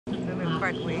don't know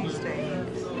quite where he's staying.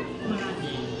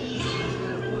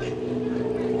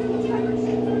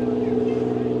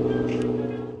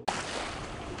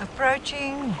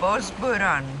 Approaching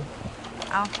Bosburan,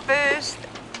 our first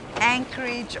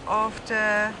anchorage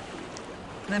after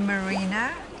the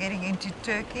marina, getting into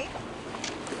Turkey.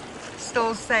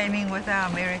 Still sailing with our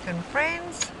American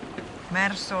friends,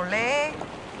 Marsole,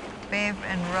 Bev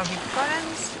and Robbie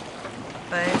Collins.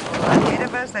 They're ahead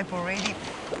of us. They've already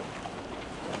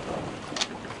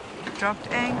dropped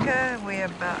anchor. We're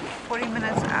about 40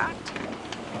 minutes out.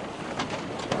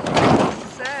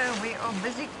 So we are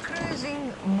busy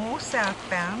cruising more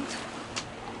southbound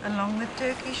along the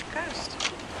Turkish coast.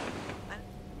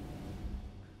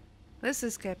 This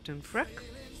is Captain Frick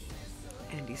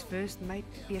and his first mate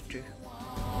Pietru.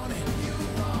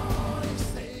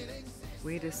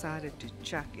 We decided to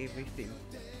chuck everything,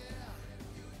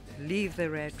 leave the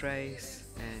rat race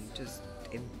and just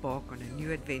embark on a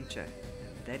new adventure.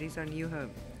 That is our new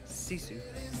home, Sisu.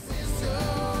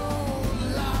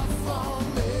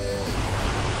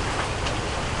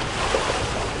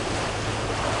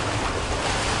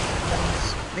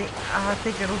 I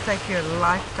think it'll take you a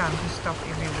lifetime to stop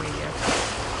everywhere yet.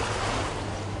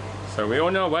 So we're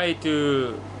on our way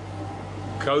to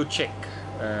go check,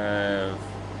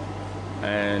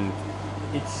 and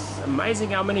it's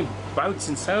amazing how many boats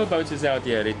and sailboats is out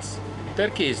here.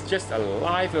 Turkey is just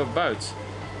alive with boats.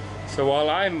 So while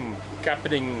I'm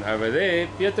captaining over there,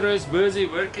 Pietro is busy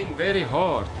working very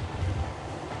hard.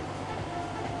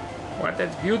 What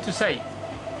that's beautiful to say.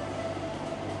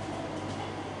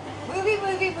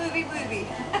 Movie.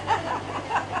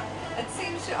 It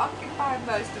seems to occupy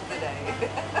most of the day.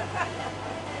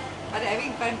 But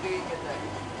having fun doing it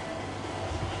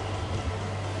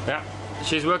though. Yeah,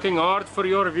 she's working hard for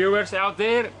your viewers out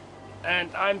there,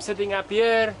 and I'm sitting up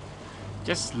here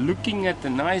just looking at the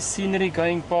nice scenery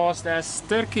going past us.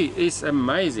 Turkey is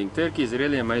amazing. Turkey is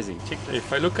really amazing. Check this.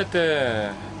 If I look at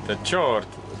the chart,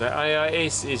 the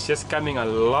IIS is just coming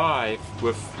alive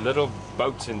with little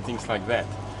boats and things like that.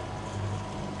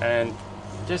 And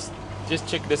just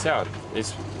check this out.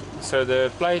 So the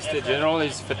place, the general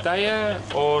is Fataya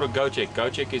or Gocek.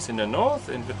 Gocek is in the north,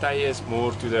 and Fataya is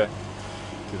more to the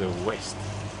west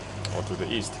or to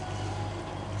the east.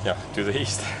 Yeah, to the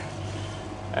east.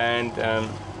 And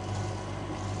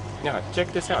yeah,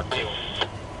 check this out.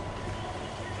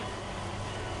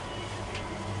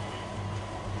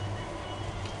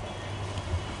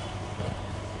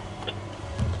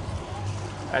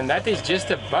 And that is just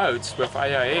the boats with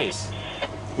IIS.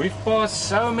 We've passed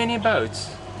so many boats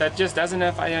that just doesn't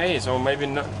have IIS, or maybe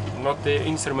not their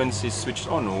instruments is switched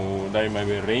on, or they may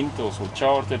be rentals or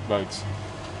chartered boats.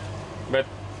 But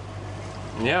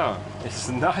yeah, it's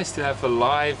nice to have a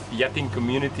live yachting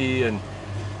community, and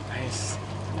it's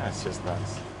just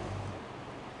nice.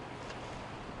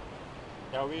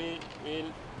 Now we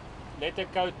let the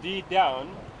coat D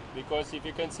down, because if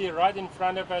you can see right in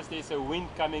front of us there's a wind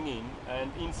coming in,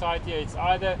 and inside here it's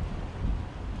either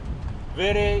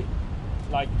very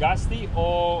like gusty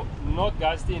or not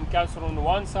gusty and comes from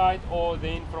one side or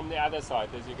then from the other side.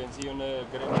 As you can see on the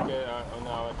on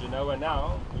our Genoa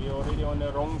now, we're already on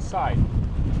the wrong side.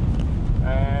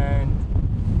 And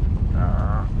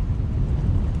let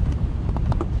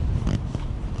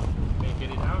me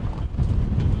get it out.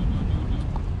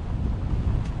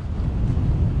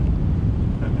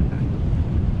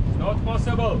 It's not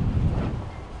possible.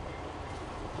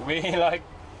 We're like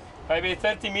maybe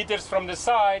 30 meters from the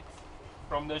side,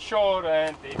 from the shore,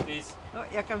 and it is. Oh,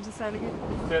 here comes the sail again.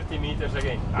 30 meters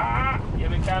again. Here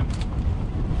we come.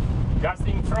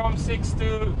 Gusting from 6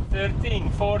 to 13,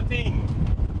 14,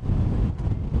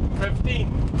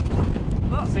 15,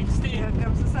 Oh, 16. Here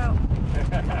comes the sail.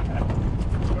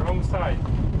 Wrong side.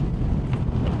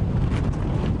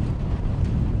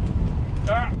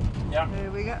 Yeah.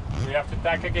 There we go. We have to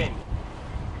tack again.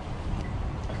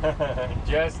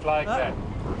 Just like that.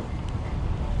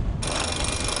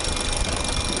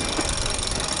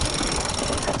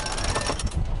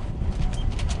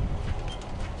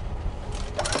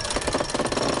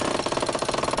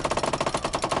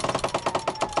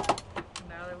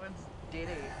 Now that one's dead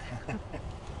end.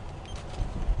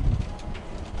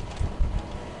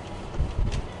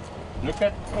 Look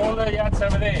at all the yachts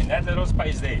over there, in that little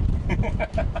space there.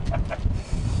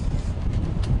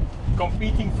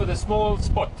 Competing for the small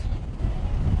spot.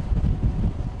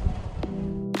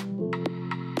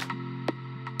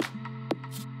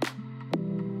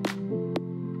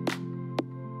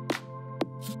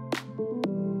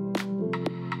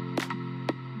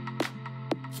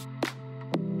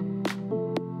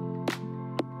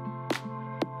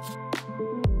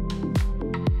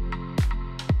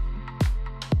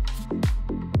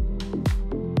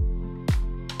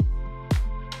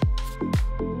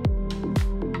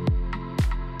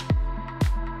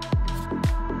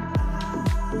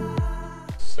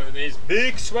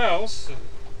 big swells.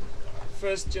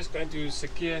 First just going to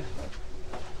secure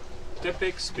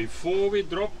Tipex before we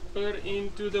drop her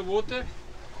into the water,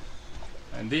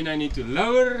 and then I need to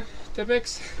lower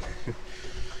Tipex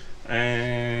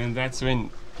and that's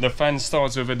when the fun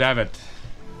starts with a davit.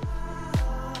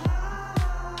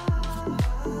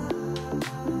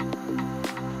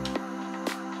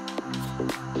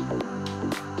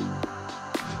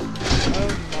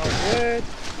 Oh my word.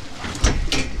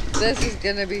 This is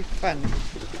gonna be fun.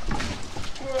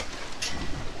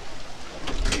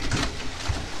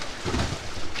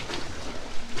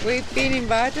 We've been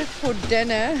invited for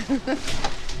dinner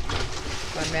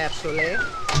by Marmaris.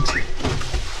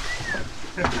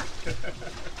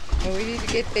 Well, we need to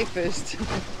get there first.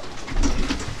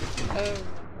 Oh.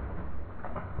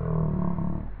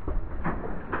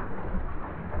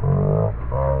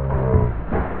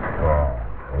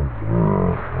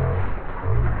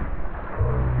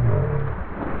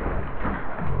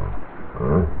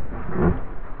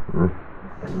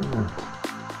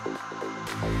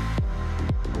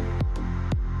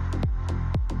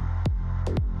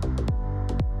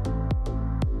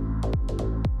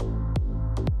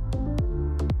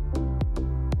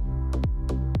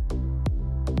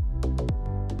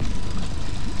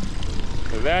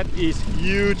 That is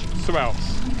huge swells.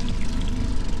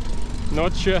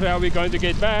 Not sure how we're going to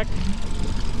get back.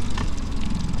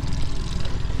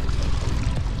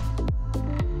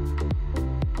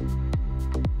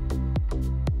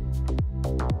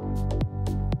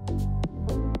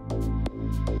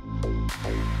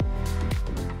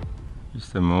 It's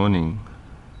the morning.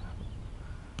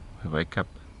 We wake up.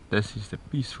 This is the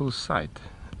peaceful site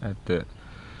at the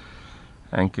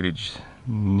anchorage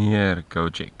near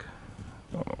Gojek.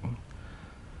 Oh,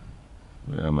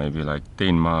 we are maybe like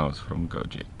 10 miles from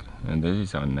Gojek, and this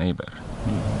is our neighbor.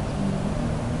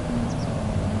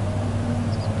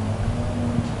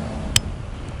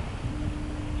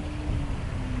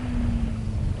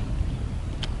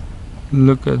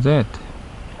 Look at that.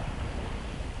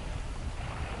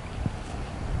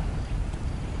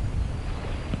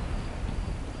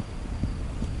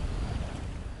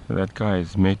 That guy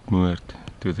is moored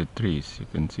to the trees. You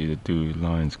can see the two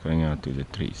lines going out to the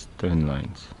trees, turn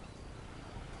lines.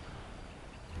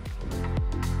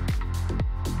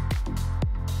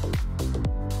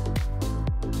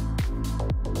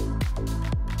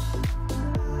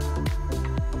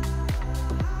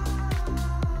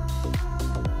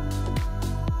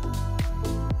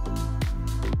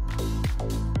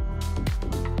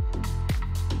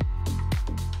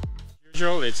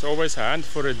 It's always a hunt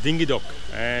for a dinghy dock,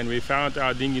 and we found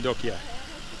our dinghy dock here.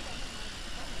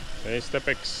 There's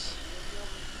Tipex.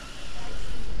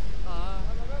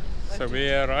 So we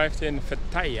arrived in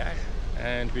Fataya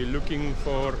and we're looking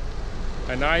for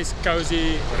a nice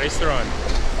cozy restaurant.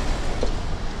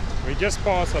 We just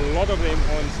passed a lot of them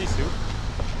on Sisu.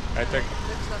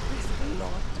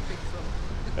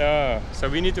 So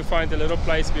we need to find a little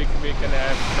place we can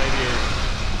have maybe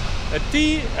a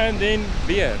tea and then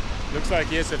beer. Looks like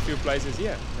here's a few places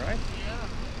here, right? Yeah.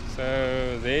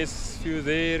 So there's a few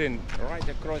there, and right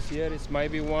across here is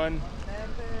maybe one.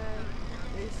 And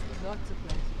there's lots of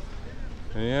places.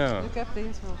 Yeah. Look up there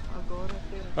as well. I'll go up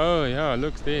there. Oh yeah,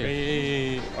 look there.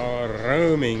 We are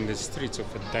roaming the streets of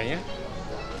Fataya,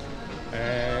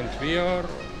 and we're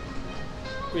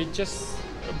just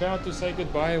about to say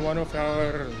goodbye one of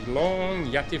our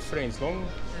long yachty friends,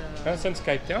 since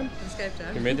Cape Town. It's Cape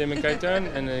Town. We met them in Cape Town,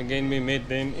 and again we met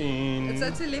them in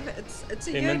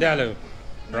Mandela,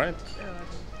 right?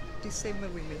 December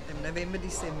we met them, November,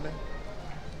 December.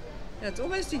 Yeah, it's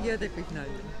almost a year that we've known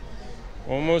them.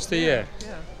 Almost a year.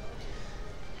 Yeah.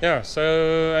 Yeah,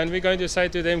 so, and we're going to say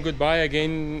to them goodbye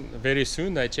again very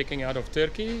soon. They're checking out of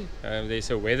Turkey.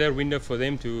 There's a weather window for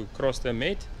them to cross the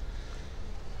Med.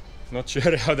 Not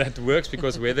sure how that works,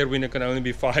 because weather window can only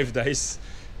be 5 days,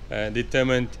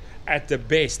 determined at the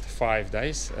best 5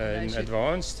 days in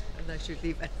advance. And they should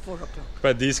leave at 4 o'clock.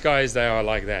 But these guys, they are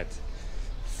like that.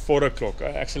 4 o'clock,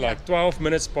 actually like 12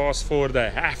 minutes past 4,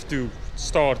 they have to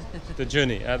start the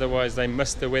journey, otherwise they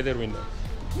miss the weather window.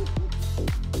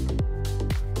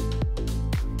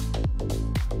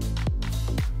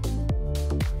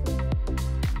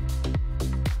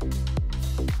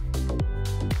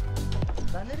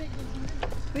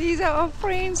 These are our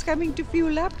friends coming to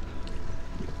fuel up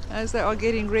as they are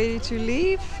getting ready to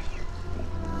leave.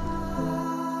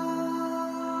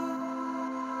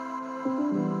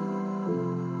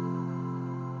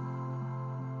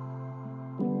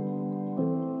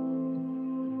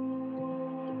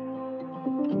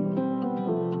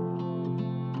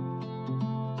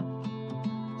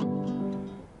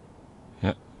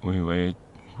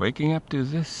 Waking up to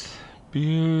this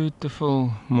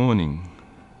beautiful morning.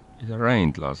 It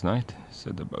rained last night, so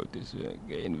the boat is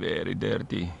again very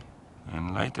dirty.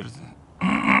 And later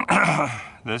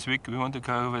this week we want to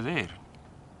go over there.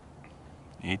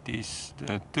 It is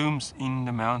the tombs in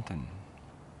the mountain.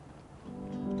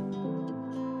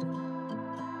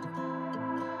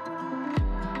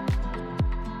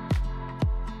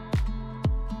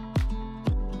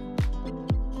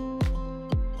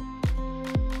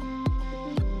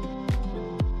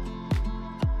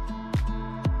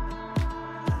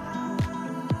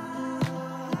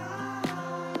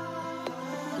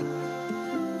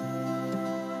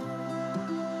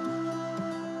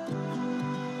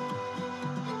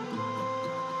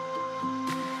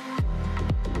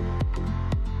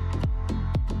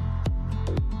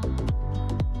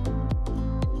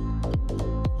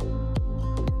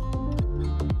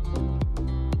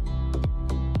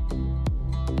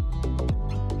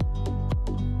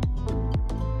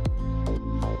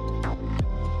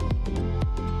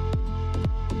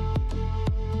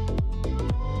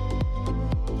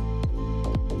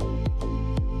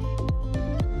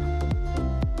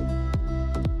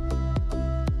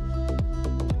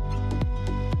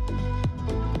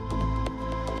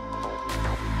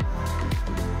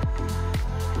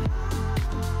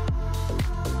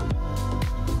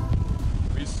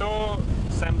 Saw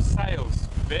some sails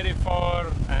very far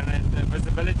and the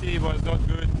visibility was not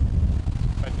good,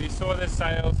 but we saw the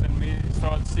sails and we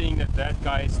started seeing that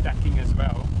guy is stacking as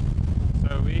well.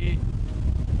 So we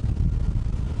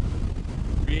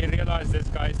realized this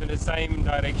guy is in the same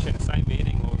direction, same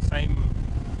heading or same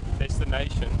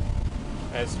destination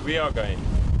as we are going.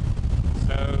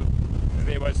 So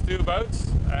there was two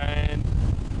boats and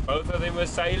both of them were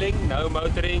sailing, no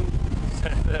motoring, so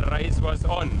the race was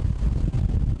on.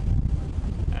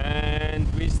 And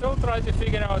we still try to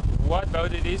figure out what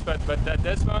boat it is, but at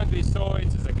this moment we saw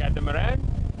it is a catamaran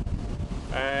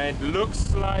and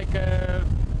looks like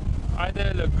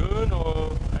either a lagoon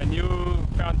or a new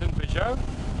fountain Peugeot.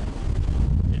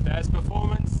 It has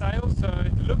performance sails, so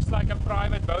it looks like a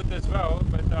private boat as well,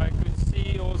 but I could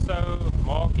see also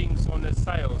markings on the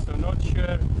sail, so not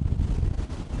sure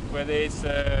whether it's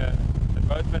the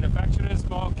boat manufacturer's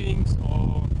markings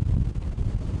or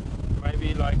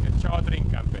maybe like a chartering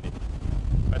company.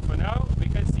 But for now, we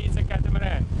can see it's a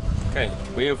catamaran. Okay,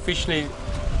 we officially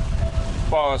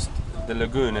passed the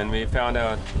lagoon and we found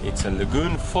out it's a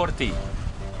Lagoon 40.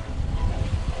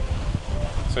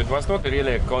 So it was not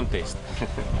really a contest.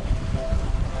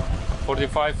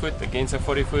 45 foot against a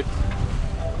 40 foot.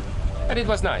 But it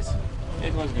was nice.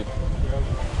 It was good.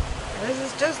 This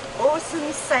is just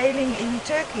awesome sailing in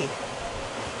Turkey.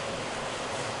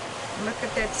 Look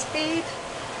at that speed.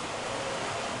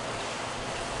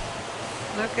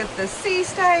 Look at the sea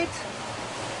state.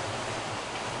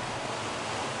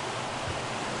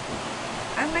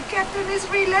 And the captain is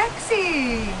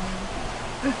relaxing.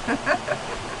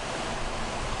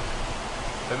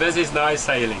 So this is nice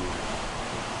sailing.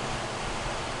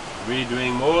 We're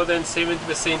doing more than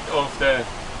 70% of the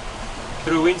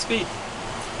true wind speed.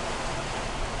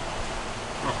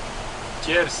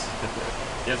 Cheers.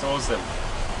 That's awesome.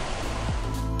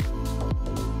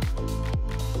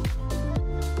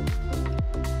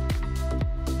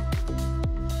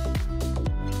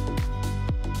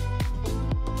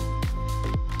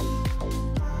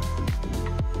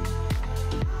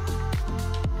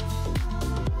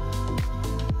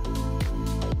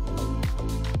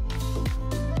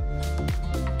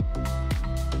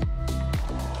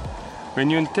 When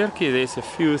you're in Turkey, there's a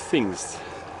few things.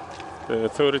 The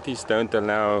authorities don't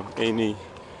allow any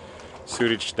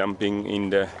sewage dumping in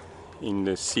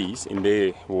the seas, in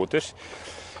their waters.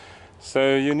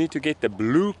 So you need to get the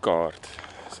blue card.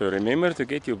 So remember to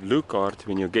get your blue card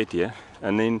when you get here.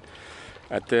 And then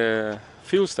at the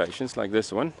fuel stations like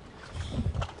this one,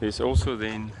 there's also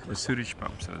then a sewage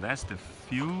pump. So that's the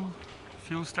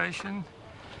fuel station.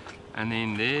 And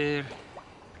then there,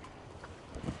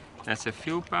 that's a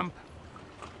fuel pump.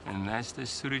 And that's the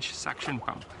sewage suction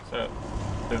pump. So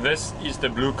this is the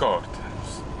blue card.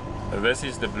 This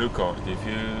is the blue card. If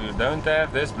you don't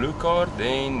have this blue card,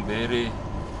 then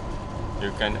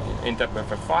you can end up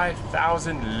with a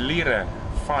 5,000 lira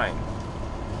fine.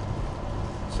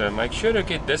 So make sure you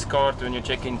get this card when you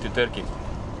check into Turkey.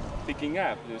 Picking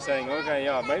up, you're saying, okay,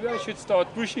 yeah, maybe I should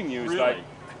start pushing you. It's really? like,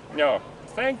 no,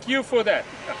 thank you for that.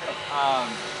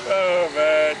 Oh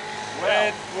man. Well,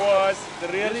 it was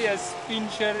really a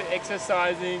pincher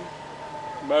exercising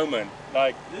moment,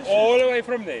 like all the way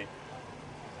from there.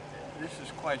 This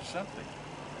is quite something.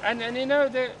 And you know,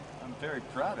 I'm very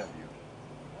proud of you.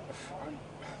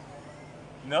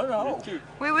 No, no.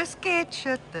 We were scared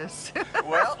shitless.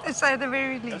 Well, to say the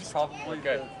very that's least. probably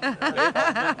Okay.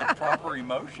 the proper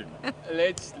emotion.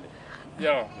 Let's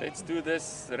do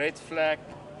this red flag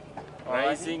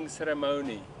raising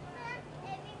ceremony.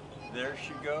 There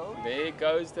she goes. There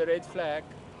goes the red flag.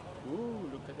 Ooh,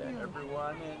 look at that.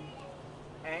 Everyone in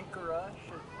Ankara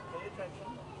should pay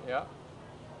attention. Yeah.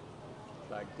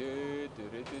 Like do.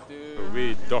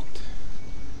 We docked.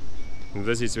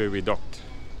 This is where we docked.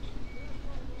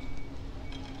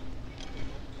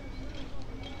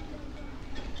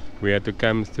 We had to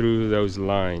come through those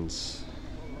lines.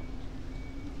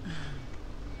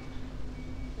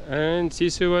 And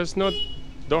Sisu was not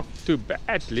docked too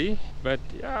badly, but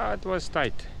yeah, it was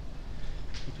tight.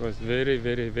 It was very,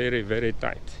 very, very, very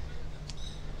tight.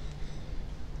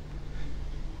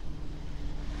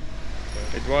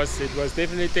 It was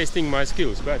definitely testing my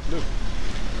skills, but look,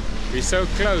 we're so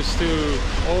close to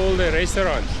all the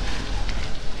restaurants.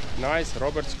 Nice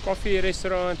Robert's Coffee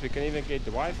restaurant, we can even get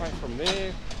the Wi-Fi from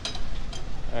there.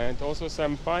 And also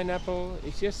some pineapple.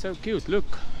 It's just so cute,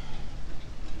 look.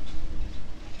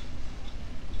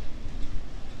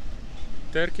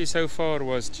 Turkey so far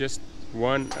was just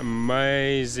one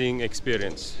amazing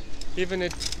experience. Even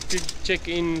at check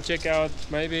in, check out,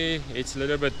 maybe it's a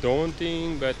little bit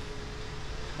daunting, but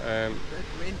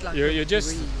you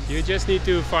just need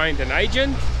to find an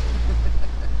agent,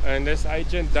 and this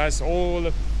agent does all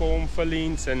the form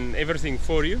fillings and everything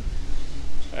for you,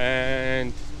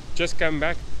 and just come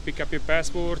back, pick up your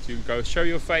passport, you go show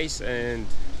your face, and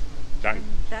done.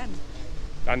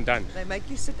 Done. They make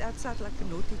you sit outside like a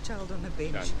naughty child on a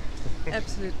bench.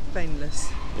 Absolute painless.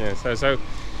 Yeah, so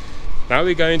now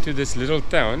we go into this little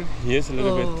town. Here's a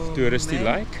little bit touristy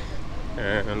like,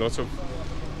 and lots of,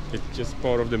 it's just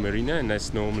part of the marina, and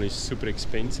that's normally super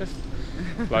expensive.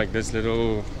 Like this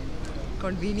little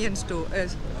convenience store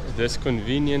is. This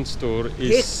convenience store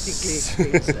is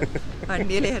hectically expensive. I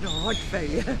nearly had a heart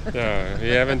failure. Yeah, we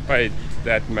haven't paid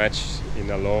that much in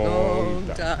a long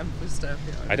time for stuff.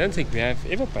 Yeah. I don't think we have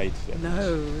ever paid that.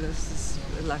 No, this is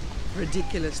like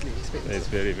ridiculously expensive. It's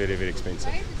very, very, very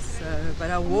expensive. So, but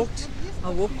I walked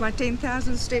my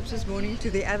 10,000 steps this morning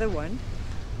to the other one,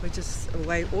 which is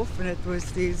way off, and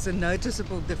there's a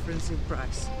noticeable difference in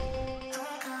price.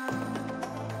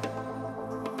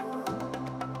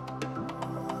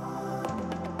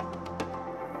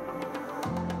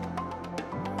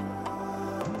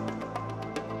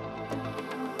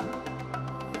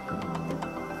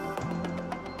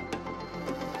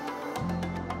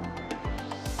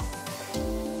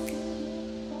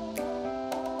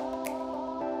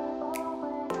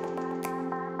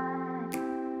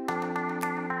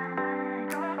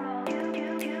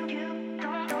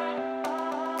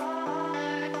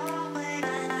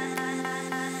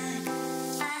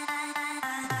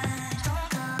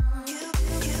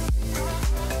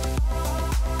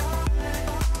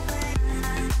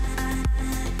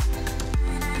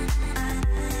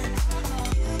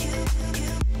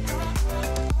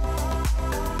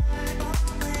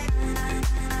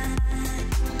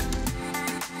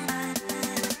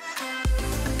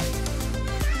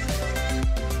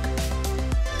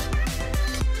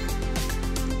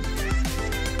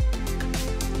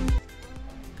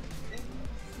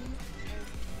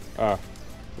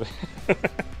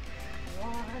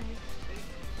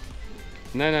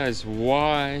 No, it's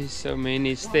why so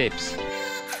many steps.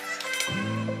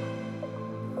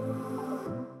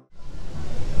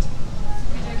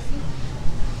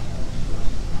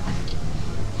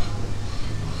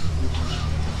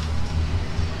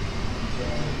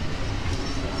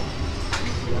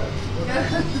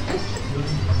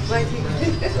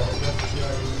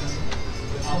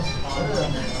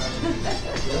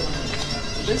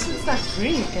 This is like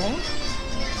Greek, eh?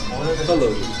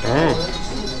 Hello. Oh.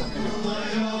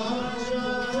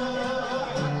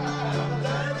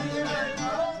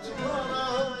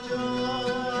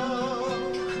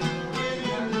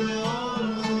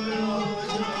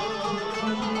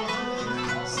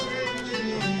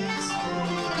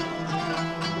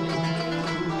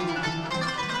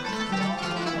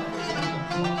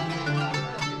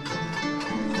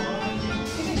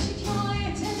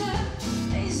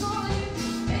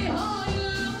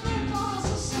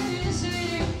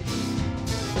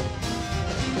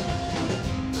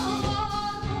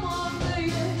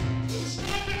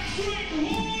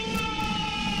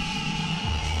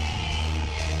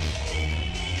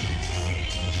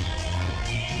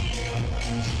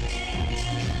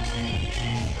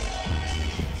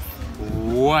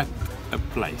 What a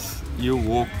place. You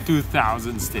walk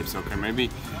 2,000 steps. Okay, maybe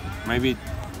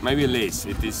less.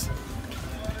 It is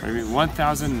maybe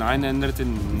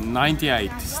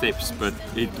 1,998 steps, but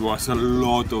it was a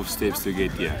lot of steps to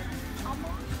get here.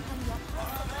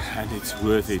 And it's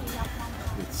worth it.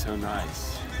 It's so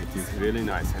nice. It is really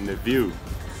nice. And the view.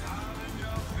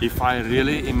 If I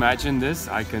really imagine this,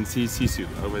 I can see Sisu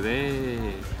over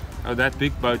there. Oh, that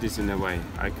big boat is in the way.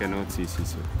 I cannot see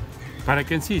Sisu. But I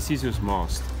can see Sisu's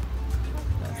mast.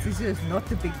 Sisu is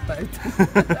not a big boat.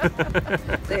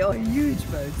 They are huge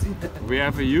boats. We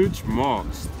have a huge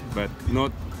mast, but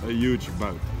not a huge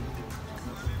boat.